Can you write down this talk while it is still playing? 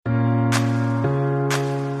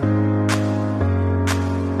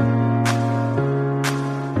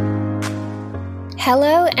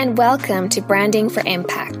Hello and welcome to Branding for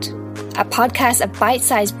Impact, a podcast of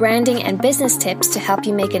bite-sized branding and business tips to help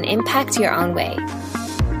you make an impact your own way.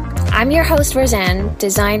 I'm your host, Roseanne,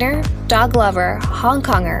 designer, dog lover, Hong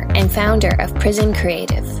Konger, and founder of Prison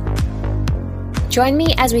Creative. Join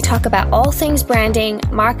me as we talk about all things branding,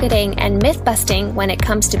 marketing, and myth-busting when it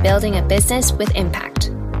comes to building a business with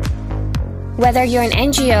impact. Whether you're an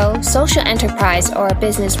NGO, social enterprise, or a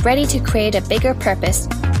business ready to create a bigger purpose,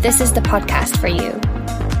 this is the podcast for you.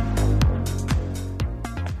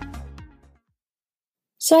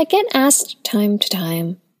 So I get asked time to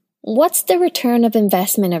time, what's the return of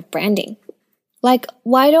investment of branding? Like,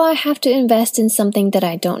 why do I have to invest in something that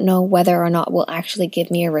I don't know whether or not will actually give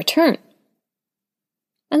me a return?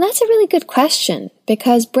 And that's a really good question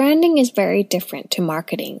because branding is very different to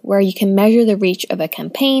marketing, where you can measure the reach of a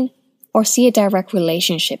campaign or see a direct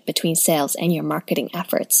relationship between sales and your marketing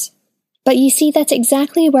efforts. But you see, that's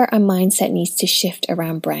exactly where our mindset needs to shift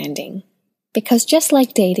around branding. Because just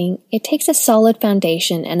like dating, it takes a solid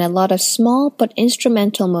foundation and a lot of small but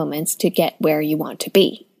instrumental moments to get where you want to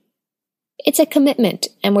be. It's a commitment,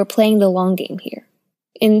 and we're playing the long game here.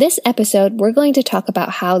 In this episode, we're going to talk about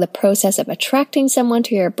how the process of attracting someone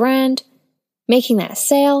to your brand, making that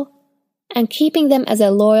sale, and keeping them as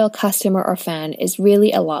a loyal customer or fan is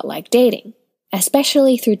really a lot like dating,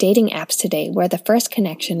 especially through dating apps today where the first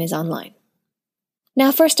connection is online.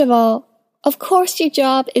 Now, first of all, of course your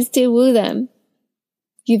job is to woo them.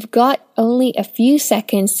 You've got only a few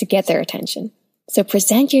seconds to get their attention, so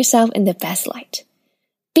present yourself in the best light.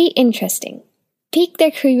 Be interesting. Pique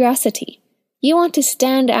their curiosity. You want to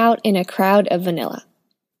stand out in a crowd of vanilla.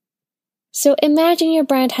 So imagine your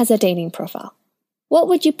brand has a dating profile. What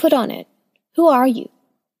would you put on it? Who are you?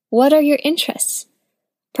 What are your interests?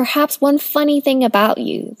 Perhaps one funny thing about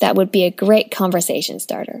you that would be a great conversation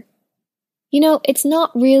starter. You know, it's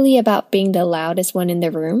not really about being the loudest one in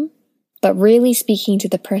the room, but really speaking to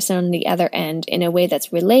the person on the other end in a way that's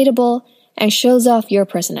relatable and shows off your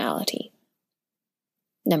personality.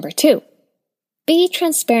 Number 2, be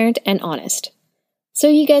transparent and honest. So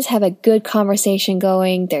you guys have a good conversation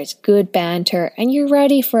going, there's good banter, and you're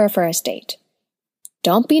ready for a first date.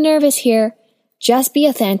 Don't be nervous here. Just be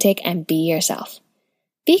authentic and be yourself.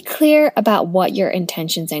 Be clear about what your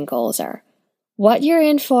intentions and goals are, what you're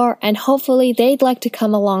in for, and hopefully they'd like to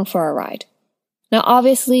come along for a ride. Now,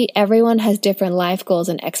 obviously, everyone has different life goals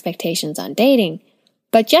and expectations on dating,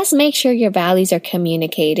 but just make sure your values are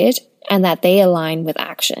communicated and that they align with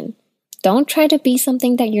action. Don't try to be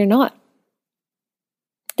something that you're not.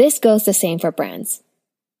 This goes the same for brands.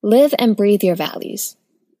 Live and breathe your values.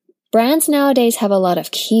 Brands nowadays have a lot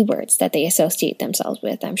of keywords that they associate themselves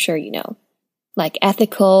with, I'm sure you know, like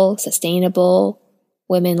ethical, sustainable,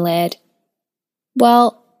 women-led.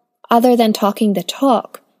 Well, other than talking the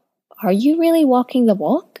talk, are you really walking the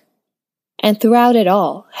walk? And throughout it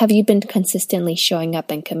all, have you been consistently showing up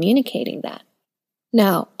and communicating that?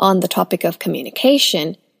 Now, on the topic of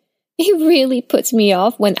communication, it really puts me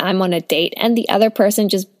off when I'm on a date and the other person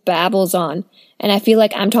just babbles on and I feel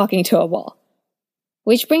like I'm talking to a wall.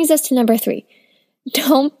 Which brings us to number 3.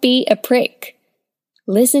 Don't be a prick.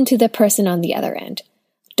 Listen to the person on the other end.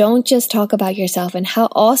 Don't just talk about yourself and how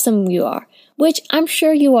awesome you are, which I'm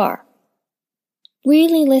sure you are.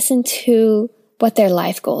 Really listen to what their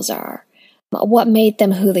life goals are, what made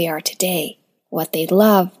them who they are today, what they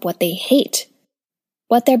love, what they hate,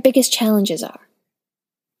 what their biggest challenges are.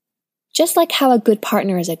 Just like how a good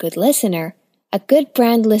partner is a good listener, a good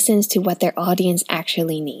brand listens to what their audience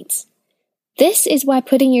actually needs. This is why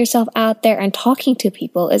putting yourself out there and talking to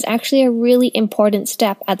people is actually a really important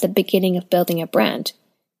step at the beginning of building a brand,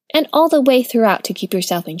 and all the way throughout to keep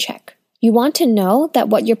yourself in check. You want to know that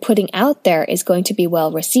what you're putting out there is going to be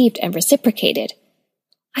well received and reciprocated.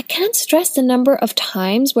 I can't stress the number of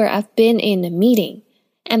times where I've been in a meeting,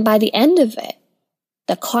 and by the end of it,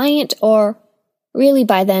 the client, or really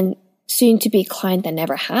by then soon to be client that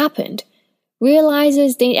never happened,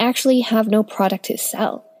 realizes they actually have no product to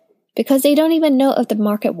sell, because they don't even know if the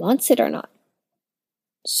market wants it or not.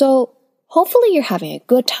 So hopefully you're having a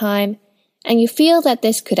good time and you feel that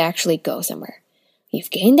this could actually go somewhere. You've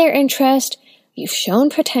gained their interest, you've shown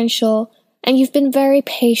potential, and you've been very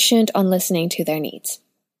patient on listening to their needs.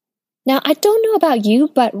 Now, I don't know about you,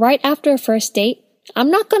 but right after a first date, I'm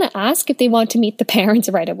not going to ask if they want to meet the parents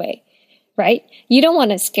right away, right? You don't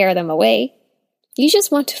want to scare them away. You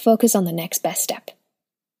just want to focus on the next best step.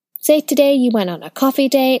 Say today you went on a coffee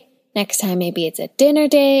date, next time maybe it's a dinner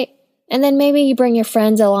date, and then maybe you bring your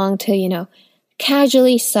friends along to,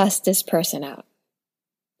 casually suss this person out.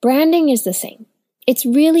 Branding is the same. It's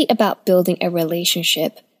really about building a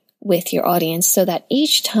relationship with your audience so that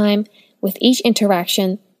each time with each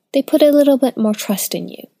interaction, they put a little bit more trust in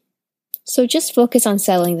you. So just focus on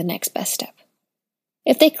selling the next best step.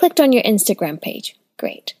 If they clicked on your Instagram page,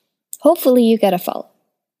 great. Hopefully you get a follow.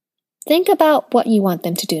 Think about what you want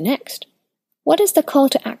them to do next. What is the call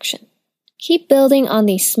to action? Keep building on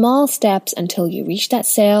these small steps until you reach that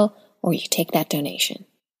sale or you take that donation.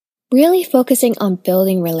 Really focusing on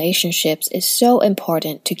building relationships is so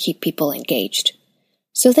important to keep people engaged.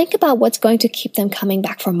 So think about what's going to keep them coming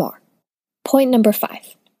back for more. Point number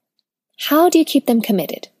 5. How do you keep them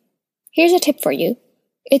committed? Here's a tip for you.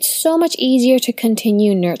 It's so much easier to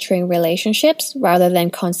continue nurturing relationships rather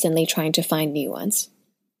than constantly trying to find new ones.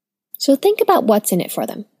 So think about what's in it for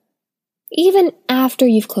them. Even after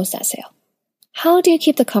you've closed that sale, how do you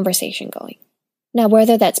keep the conversation going? Now,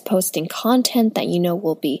 whether that's posting content that you know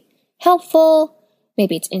will be helpful,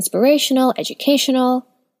 maybe it's inspirational, educational,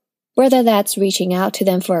 whether that's reaching out to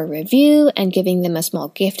them for a review and giving them a small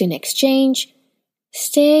gift in exchange,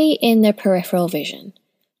 stay in their peripheral vision.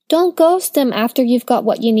 Don't ghost them after you've got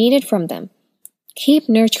what you needed from them. Keep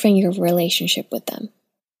nurturing your relationship with them.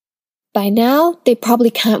 By now, they probably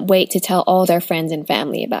can't wait to tell all their friends and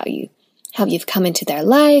family about you, how you've come into their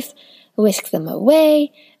life, whisked them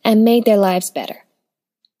away, and made their lives better.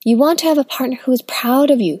 You want to have a partner who is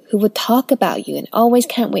proud of you, who would talk about you and always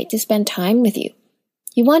can't wait to spend time with you.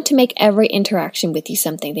 You want to make every interaction with you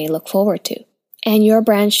something they look forward to. And your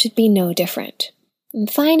brand should be no different.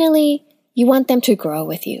 And finally, you want them to grow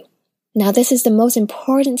with you. Now, this is the most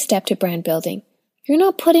important step to brand building. You're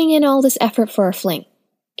not putting in all this effort for a fling.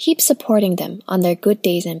 Keep supporting them on their good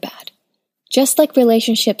days and bad. Just like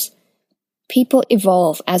relationships, people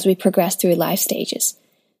evolve as we progress through life stages.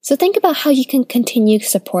 So think about how you can continue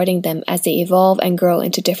supporting them as they evolve and grow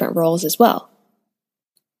into different roles as well.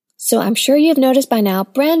 So I'm sure you've noticed by now,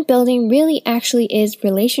 brand building really actually is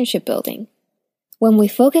relationship building. When we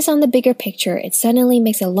focus on the bigger picture, it suddenly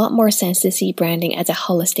makes a lot more sense to see branding as a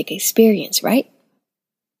holistic experience, right?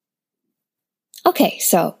 Okay,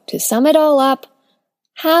 so to sum it all up,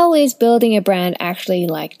 how is building a brand actually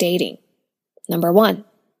like dating? Number 1,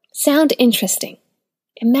 sound interesting.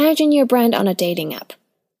 Imagine your brand on a dating app.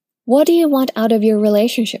 What do you want out of your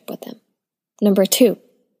relationship with them? Number 2,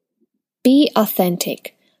 be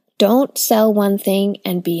authentic. Don't sell one thing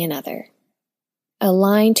and be another.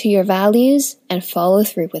 Align to your values and follow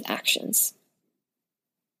through with actions.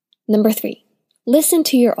 Number 3, listen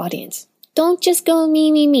to your audience. Don't just go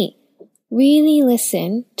me. Really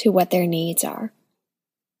listen to what their needs are.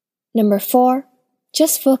 Number 4,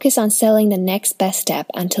 just focus on selling the next best step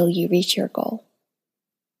until you reach your goal.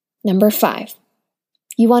 Number 5,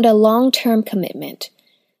 you want a long-term commitment.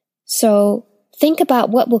 So think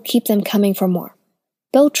about what will keep them coming for more.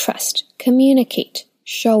 Build trust, communicate,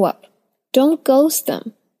 show up. Don't ghost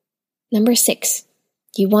them. Number 6,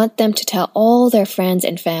 you want them to tell all their friends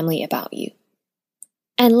and family about you.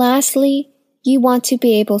 And lastly, you want to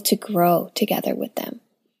be able to grow together with them.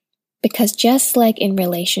 Because just like in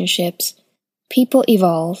relationships, people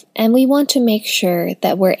evolve and we want to make sure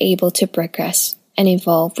that we're able to progress and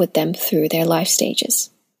evolve with them through their life stages.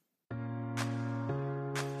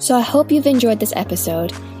 So I hope you've enjoyed this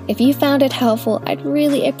episode. If you found it helpful, I'd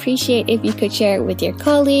really appreciate if you could share it with your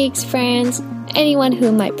colleagues, friends, anyone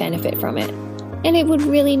who might benefit from it. And it would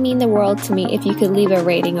really mean the world to me if you could leave a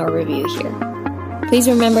rating or review here. Please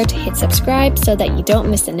remember to hit subscribe so that you don't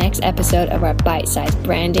miss the next episode of our bite-sized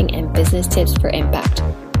branding and business tips for impact.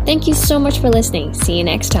 Thank you so much for listening. See you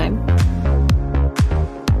next time.